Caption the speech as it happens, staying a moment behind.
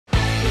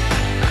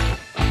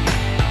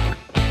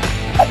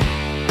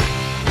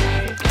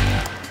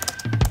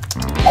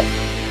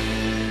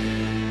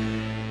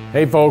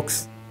Hey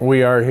folks,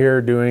 we are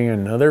here doing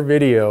another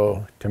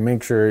video to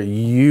make sure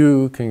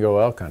you can go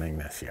elk hunting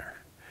this year.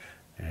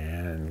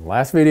 And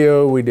last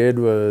video we did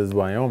was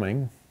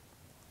Wyoming.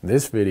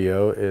 This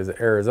video is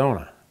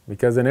Arizona.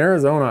 Because in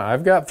Arizona,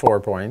 I've got 4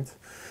 points.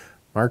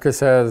 Marcus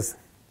has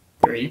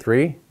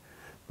 3.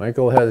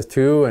 Michael has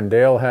 2 and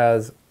Dale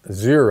has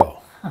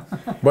 0.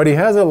 But he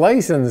has a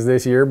license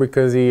this year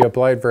because he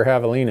applied for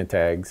javelina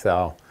tags.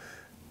 So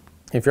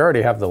if you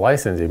already have the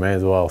license, you may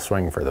as well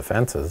swing for the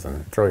fences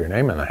and throw your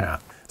name in the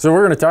hat. So we're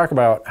going to talk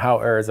about how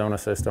Arizona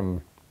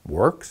system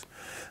works.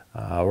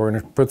 We're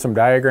going to put some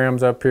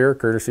diagrams up here,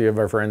 courtesy of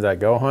our friends at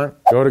GoHunt.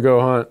 Go to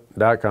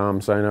GoHunt.com,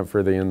 sign up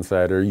for the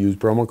Insider, use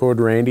promo code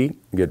Randy,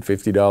 get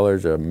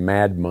 $50 of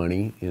mad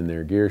money in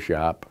their gear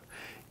shop,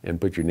 and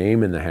put your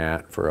name in the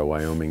hat for a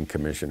Wyoming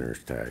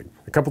commissioner's tag.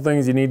 A couple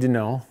things you need to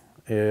know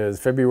is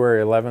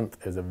February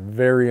 11th is a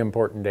very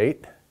important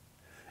date.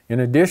 In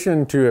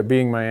addition to it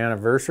being my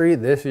anniversary,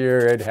 this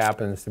year it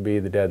happens to be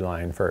the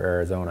deadline for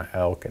Arizona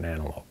elk and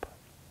antelope.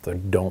 So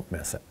don't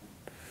miss it.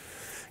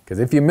 Because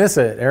if you miss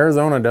it,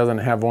 Arizona doesn't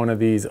have one of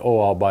these,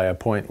 oh, I'll buy a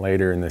point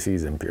later in the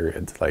season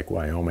periods like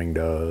Wyoming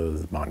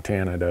does,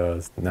 Montana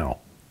does. No.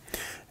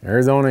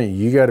 Arizona,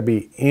 you got to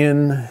be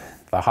in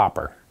the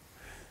hopper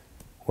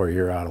or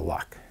you're out of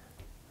luck.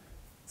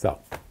 So,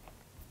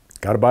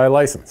 got to buy a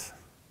license.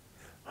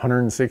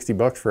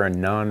 $160 for a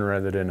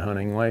non-resident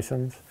hunting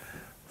license.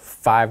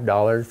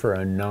 $5 for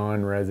a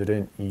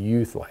non-resident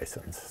youth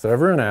license. So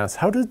everyone asks,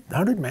 how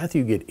did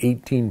Matthew get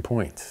 18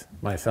 points,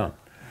 my son?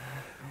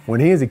 When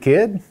he was a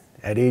kid,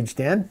 at age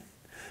 10,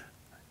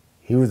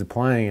 he was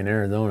applying in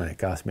Arizona. It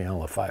cost me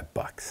all of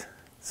 $5.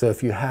 So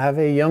if you have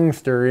a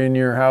youngster in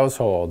your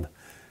household,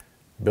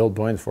 build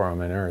points for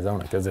him in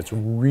Arizona because it's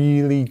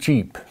really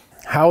cheap.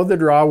 How the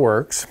draw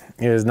works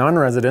is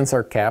non-residents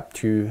are capped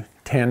to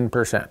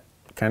 10%,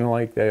 kind of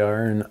like they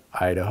are in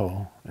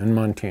Idaho and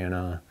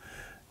Montana,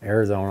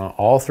 Arizona.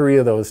 All 3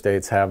 of those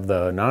states have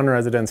the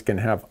non-residents can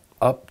have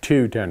up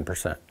to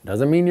 10%.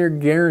 Doesn't mean you're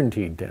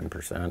guaranteed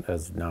 10%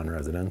 as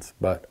non-residents,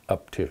 but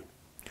up to.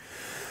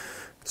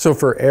 So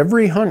for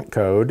every hunt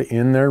code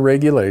in their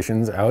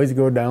regulations, I always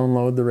go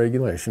download the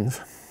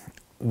regulations,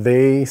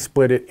 they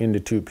split it into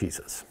 2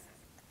 pieces.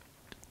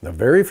 The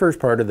very first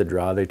part of the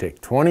draw, they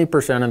take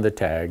 20% of the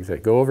tags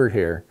that go over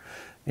here,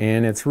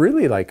 and it's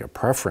really like a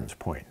preference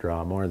point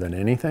draw more than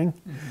anything.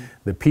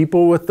 The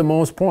people with the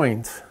most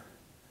points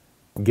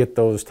get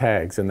those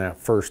tags in that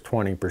first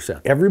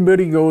 20%.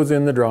 Everybody goes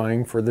in the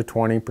drawing for the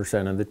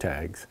 20% of the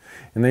tags,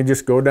 and they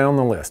just go down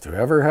the list.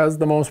 Whoever has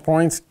the most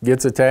points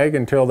gets a tag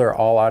until they're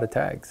all out of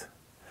tags.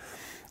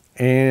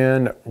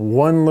 And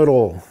one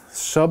little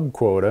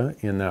sub-quota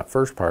in that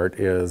first part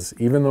is,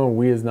 even though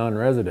we as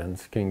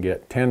non-residents can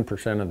get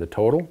 10% of the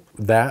total,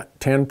 that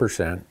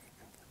 10%,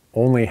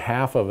 only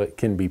half of it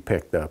can be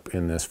picked up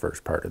in this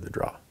first part of the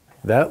draw.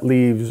 That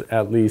leaves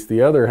at least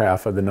the other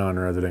half of the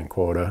non-resident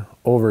quota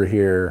over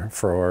here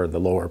for the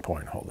lower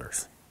point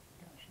holders.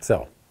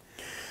 So,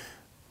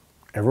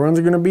 everyone's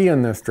going to be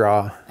in this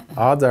draw.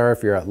 Odds are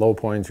if you're at low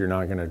points, you're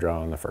not going to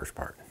draw in the first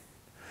part.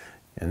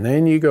 And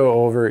then you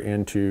go over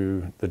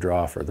into the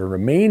draw for the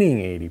remaining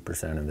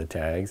 80% of the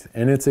tags,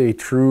 and it's a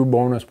true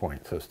bonus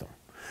point system.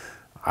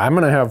 I'm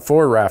going to have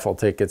 4 raffle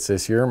tickets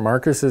this year.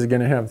 Marcus is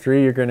going to have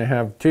 3, you're going to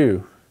have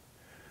 2.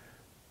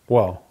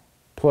 Well,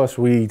 plus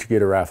we each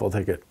get a raffle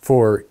ticket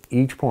for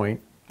each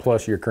point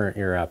plus your current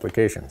year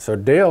application. So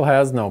Dale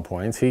has no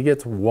points. He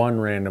gets 1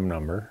 random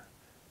number,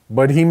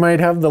 but he might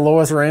have the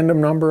lowest random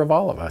number of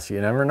all of us.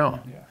 You never know.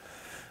 Yeah.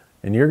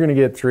 And you're going to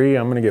get 3,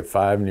 I'm going to get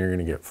 5, and you're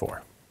going to get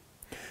 4.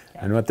 Yeah.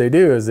 And what they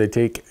do is they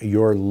take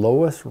your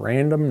lowest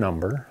random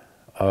number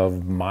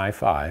of my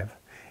 5,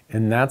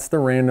 and that's the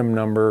random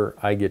number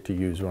I get to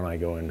use when I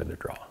go into the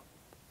draw.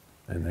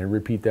 And they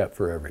repeat that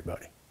for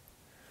everybody.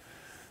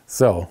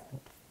 So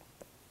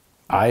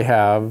I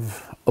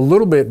have a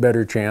little bit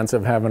better chance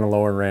of having a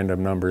lower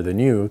random number than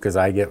you because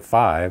I get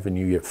 5 and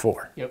you get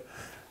 4. Yep.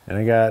 And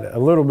I got a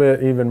little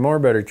bit even more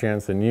better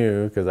chance than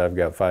you because I've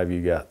got 5,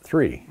 you got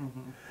 3.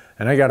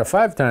 And I got a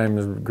 5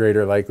 times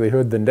greater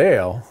likelihood than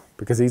Dale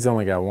because he's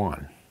only got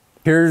 1.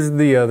 Here's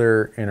the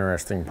other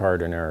interesting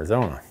part in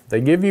Arizona. They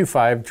give you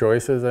 5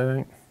 choices, I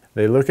think.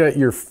 They look at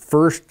your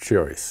first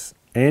choice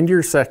and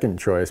your second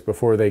choice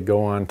before they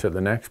go on to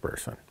the next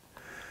person.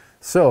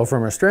 So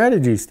from a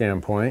strategy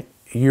standpoint,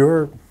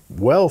 you're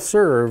well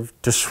served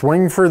to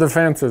swing for the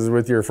fences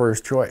with your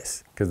first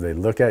choice because they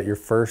look at your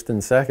first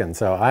and second.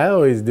 So I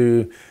always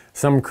do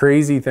some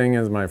crazy thing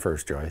as my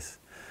first choice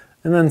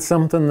and then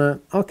something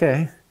that,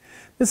 okay,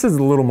 this is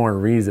a little more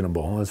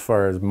reasonable as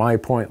far as my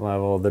point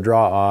level. The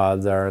draw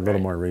odds are a little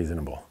more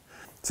reasonable.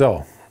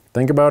 So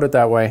think about it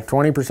that way.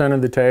 20%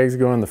 of the tags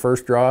go in the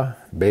first draw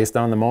based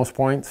on the most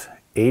points.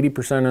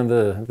 80%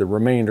 of the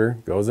remainder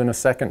goes in a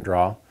second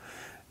draw.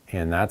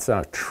 And that's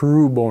a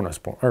true bonus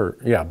point,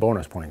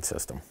 bonus point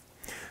system.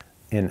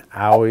 And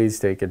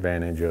always take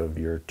advantage of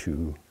your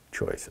 2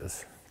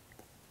 choices.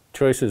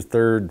 Choices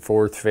 3rd,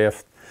 4th,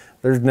 5th,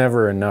 there's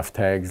never enough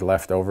tags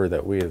left over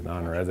that we as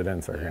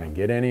non-residents are going to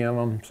get any of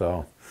them.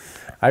 So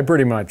I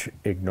pretty much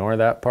ignore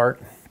that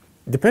part.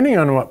 Depending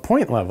on what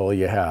point level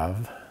you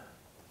have,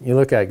 you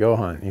look at Go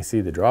Hunt and you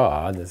see the draw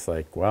odds. It's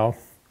like, well,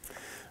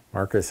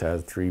 Marcus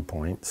has 3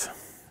 points.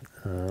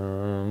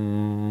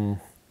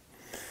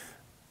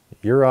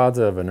 Your odds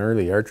of an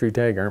early archery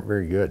tag aren't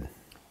very good.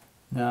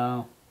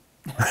 No.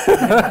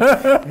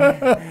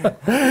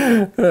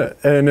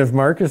 And if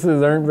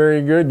Marcus's aren't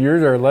very good,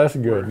 yours are less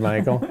good,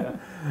 Michael.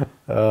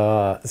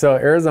 So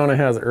Arizona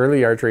has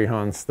early archery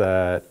hunts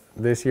that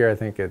this year I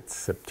think it's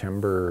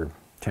September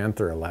 10th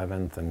or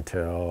 11th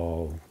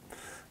until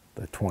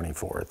the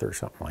 24th or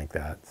something like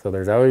that. So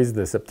there's always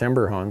the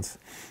September hunts.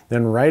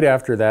 Then right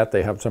after that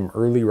they have some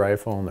early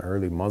rifle and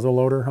early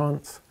muzzleloader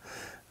hunts.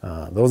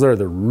 Those are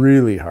the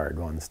really hard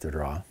ones to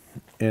draw.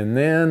 And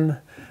then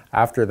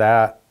after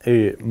that,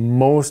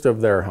 most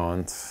of their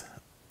hunts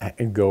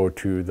go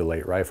to the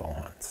late rifle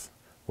hunts,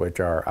 which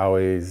are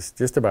always,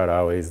 just about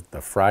always,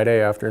 the Friday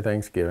after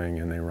Thanksgiving,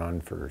 and they run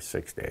for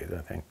 6 days,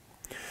 I think.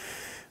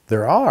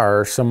 There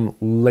are some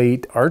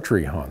late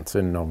archery hunts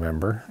in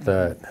November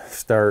that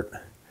start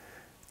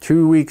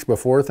 2 weeks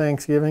before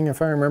Thanksgiving,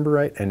 if I remember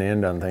right, and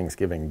end on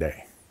Thanksgiving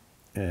Day.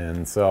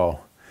 And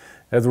so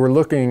as we're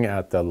looking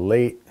at the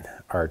late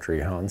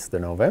archery hunts, the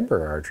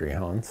November archery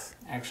hunts,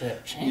 actually have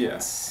a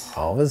chance.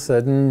 all of a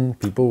sudden,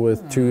 people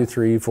with 2,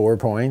 3, 4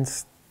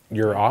 points,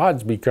 your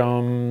odds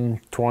become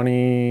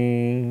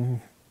 20,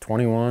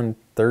 21,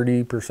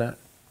 30%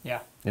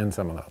 in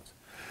some of those.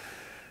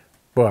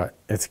 But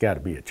it's got to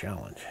be a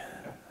challenge.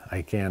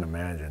 I can't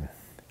imagine.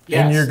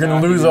 Yes, and you're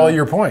going to lose all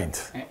your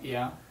points.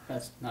 Yeah,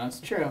 that's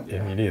true.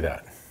 If you do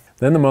that.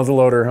 Then the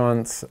muzzleloader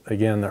hunts,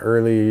 again, the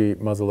early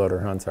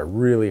muzzleloader hunts are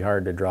really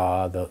hard to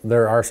draw.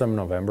 There are some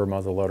November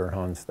muzzleloader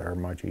hunts that are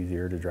much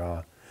easier to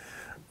draw.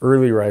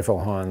 Early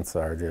rifle hunts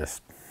are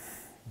just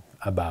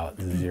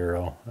about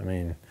zero. I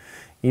mean,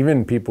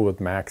 even people with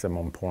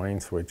maximum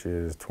points, which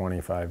is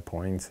 25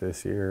 points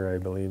this year, I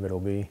believe it'll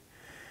be,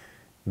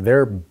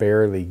 they're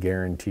barely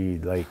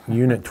guaranteed. Like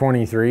Unit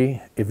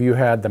 23, if you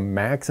had the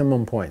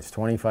maximum points,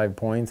 25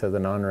 points as a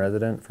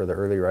non-resident for the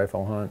early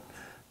rifle hunt,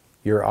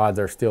 your odds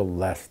are still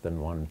less than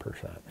 1%.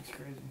 That's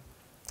crazy.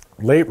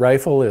 Late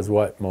rifle is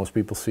what most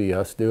people see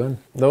us doing.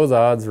 Those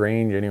odds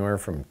range anywhere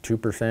from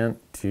 2%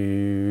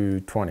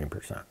 to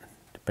 20%,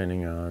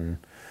 depending on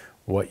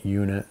what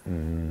unit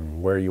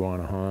and where you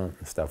want to hunt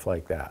and stuff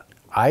like that.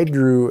 I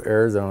drew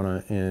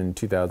Arizona in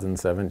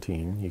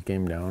 2017. You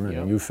came down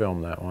and you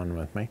filmed that one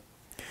with me.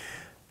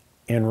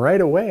 And right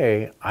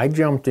away, I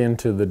jumped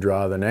into the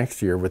draw the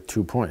next year with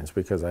 2 points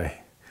because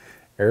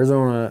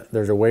Arizona,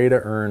 there's a way to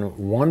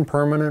earn 1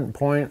 permanent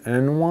point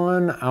and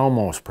 1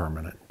 almost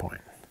permanent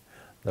point.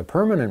 The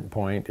permanent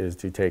point is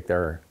to take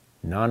their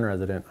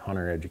non-resident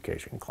hunter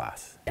education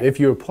class. If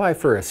you apply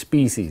for a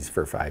species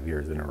for 5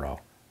 years in a row,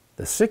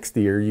 the 6th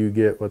year you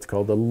get what's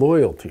called a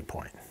loyalty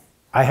point.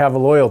 I have a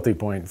loyalty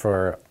point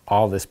for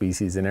all the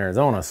species in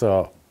Arizona,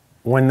 so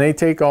when they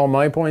take all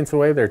my points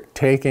away, they're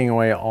taking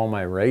away all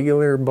my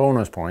regular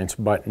bonus points,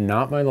 but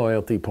not my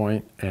loyalty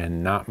point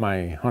and not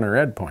my hunter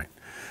ed point.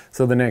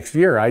 So the next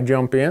year I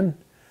jump in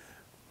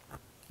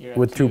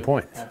with 2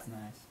 points. That's nice.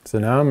 So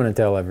now I'm going to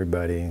tell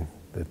everybody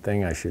the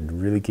thing I should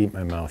really keep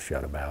my mouth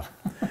shut about.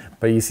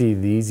 But you see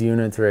these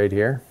units right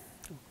here?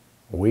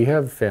 We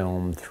have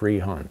filmed 3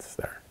 hunts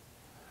there.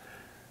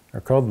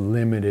 They're called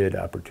limited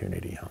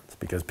opportunity hunts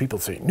because people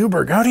say,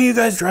 Newberg, how do you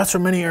guys draw so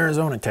many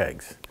Arizona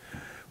tags?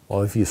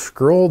 Well, if you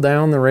scroll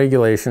down the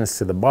regulations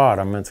to the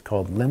bottom, it's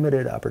called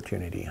limited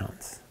opportunity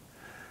hunts.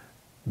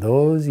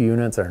 Those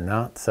units are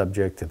not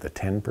subject to the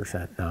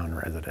 10%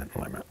 non-resident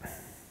limit.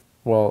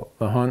 Well,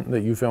 the hunt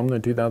that you filmed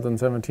in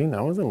 2017,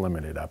 that was a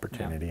limited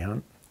opportunity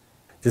hunt.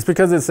 Just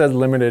because it says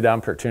limited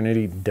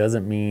opportunity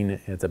doesn't mean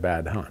it's a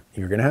bad hunt.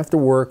 You're gonna have to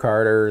work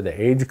harder. The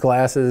age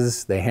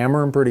classes, they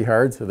hammer them pretty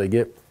hard so they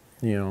get,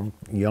 you know,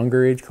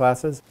 younger age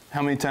classes.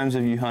 How many times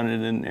have you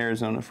hunted in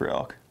Arizona for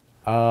elk?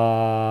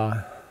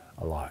 A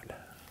lot.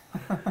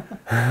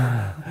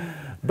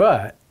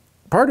 But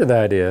part of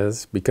that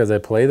is because I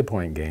play the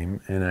point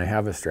game and I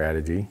have a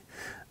strategy.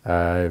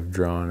 I've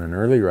drawn an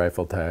early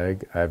rifle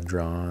tag. I've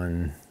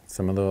drawn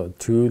some of the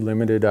 2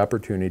 limited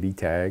opportunity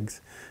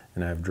tags,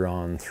 and I've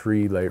drawn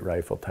 3 late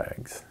rifle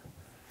tags.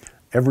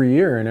 Every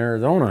year in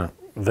Arizona,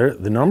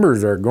 the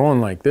numbers are going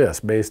like this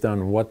based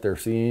on what they're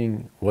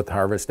seeing, what the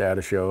harvest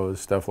data shows,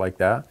 stuff like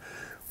that,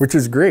 which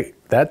is great.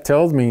 That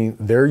tells me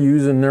they're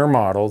using their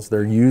models,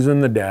 they're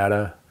using the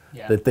data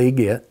that they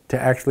get to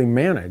actually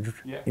manage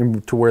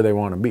to where they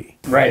want to be.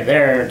 Right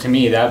there, to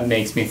me, that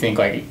makes me think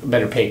like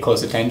better pay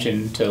close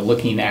attention to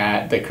looking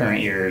at the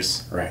current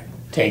year's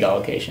tag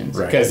allocations.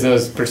 Because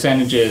those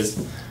percentages,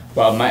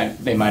 while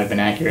they might have been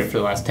accurate for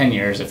the last 10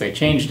 years, if they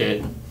changed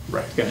it,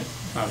 it's going to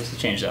obviously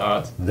change the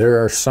odds.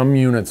 There are some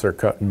units that are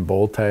cutting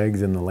bull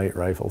tags in the late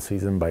rifle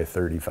season by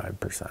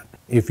 35%.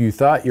 If you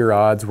thought your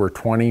odds were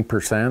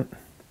 20%,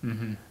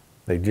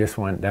 they just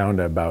went down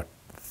to about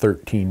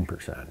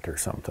 13% or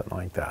something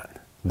like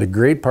that. The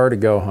great part of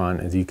Go Hunt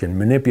is you can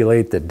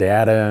manipulate the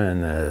data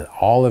and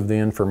all of the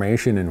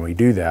information, and we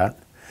do that.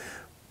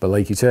 But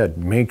like you said,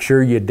 make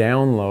sure you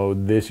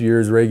download this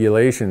year's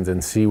regulations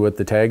and see what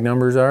the tag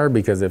numbers are,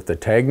 because if the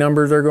tag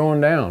numbers are going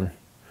down,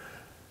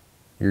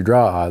 your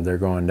draw odds are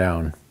going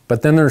down.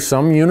 But then there's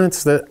some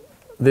units that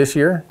this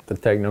year, the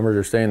tag numbers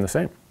are staying the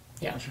same.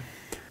 Yeah.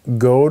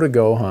 Go to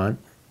Go Hunt,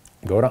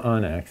 go to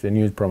onX and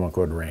use promo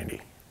code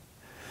Randy.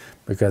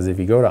 Because if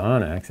you go to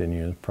onX and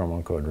use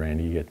promo code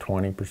Randy, you get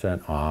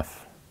 20%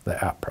 off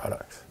the app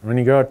products. When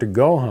you go out to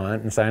Go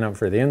Hunt and sign up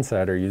for the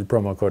Insider, use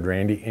promo code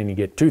Randy and you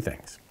get two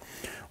things.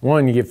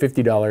 One, you get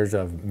 $50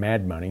 of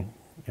Mad Money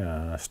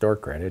store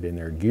credit in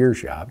their gear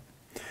shop.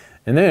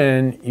 And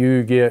then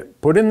you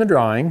get put in the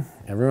drawing,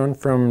 everyone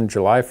from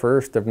July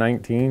 1st of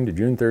 19 to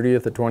June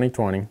 30th of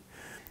 2020.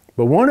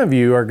 But one of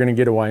you are going to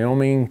get a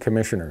Wyoming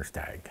Commissioner's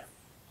tag.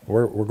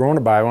 We're going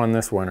to buy one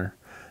this winter.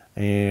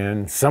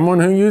 And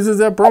someone who uses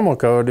that promo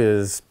code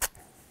is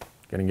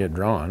going to get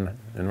drawn.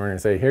 And we're going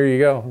to say, here you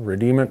go.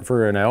 Redeem it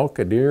for an elk,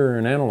 a deer, or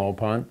an antelope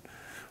hunt.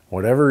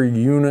 Whatever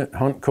unit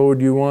hunt code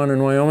you want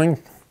in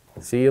Wyoming,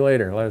 see you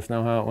later. Let us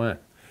know how it went.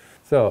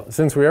 So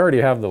since we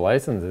already have the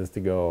licenses to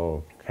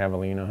go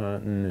javelina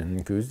hunting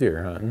and Coues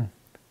deer hunting,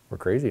 we're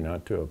crazy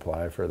not to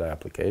apply for the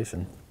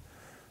application.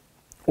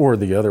 Or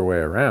the other way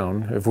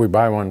around. If we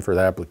buy one for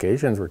the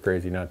applications, we're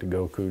crazy not to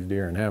go Coues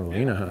deer and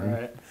javelina hunting.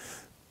 Right.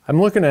 I'm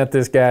looking at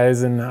this,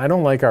 guys, and I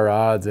don't like our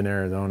odds in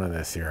Arizona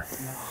this year.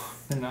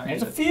 No,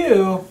 there's a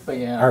few, but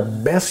yeah. Our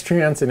best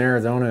chance in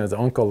Arizona is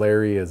Uncle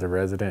Larry is a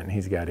resident, and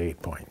he's got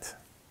 8 points.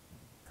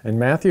 And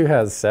Matthew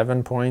has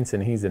 7 points,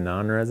 and he's a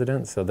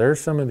non-resident, so there's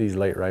some of these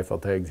late rifle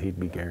tags he'd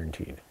be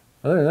guaranteed.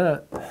 Other than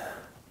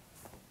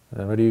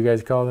that, what do you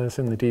guys call this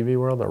in the TV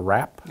world? A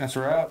wrap? That's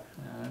a wrap.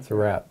 It's a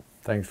wrap.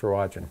 Thanks for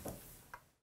watching.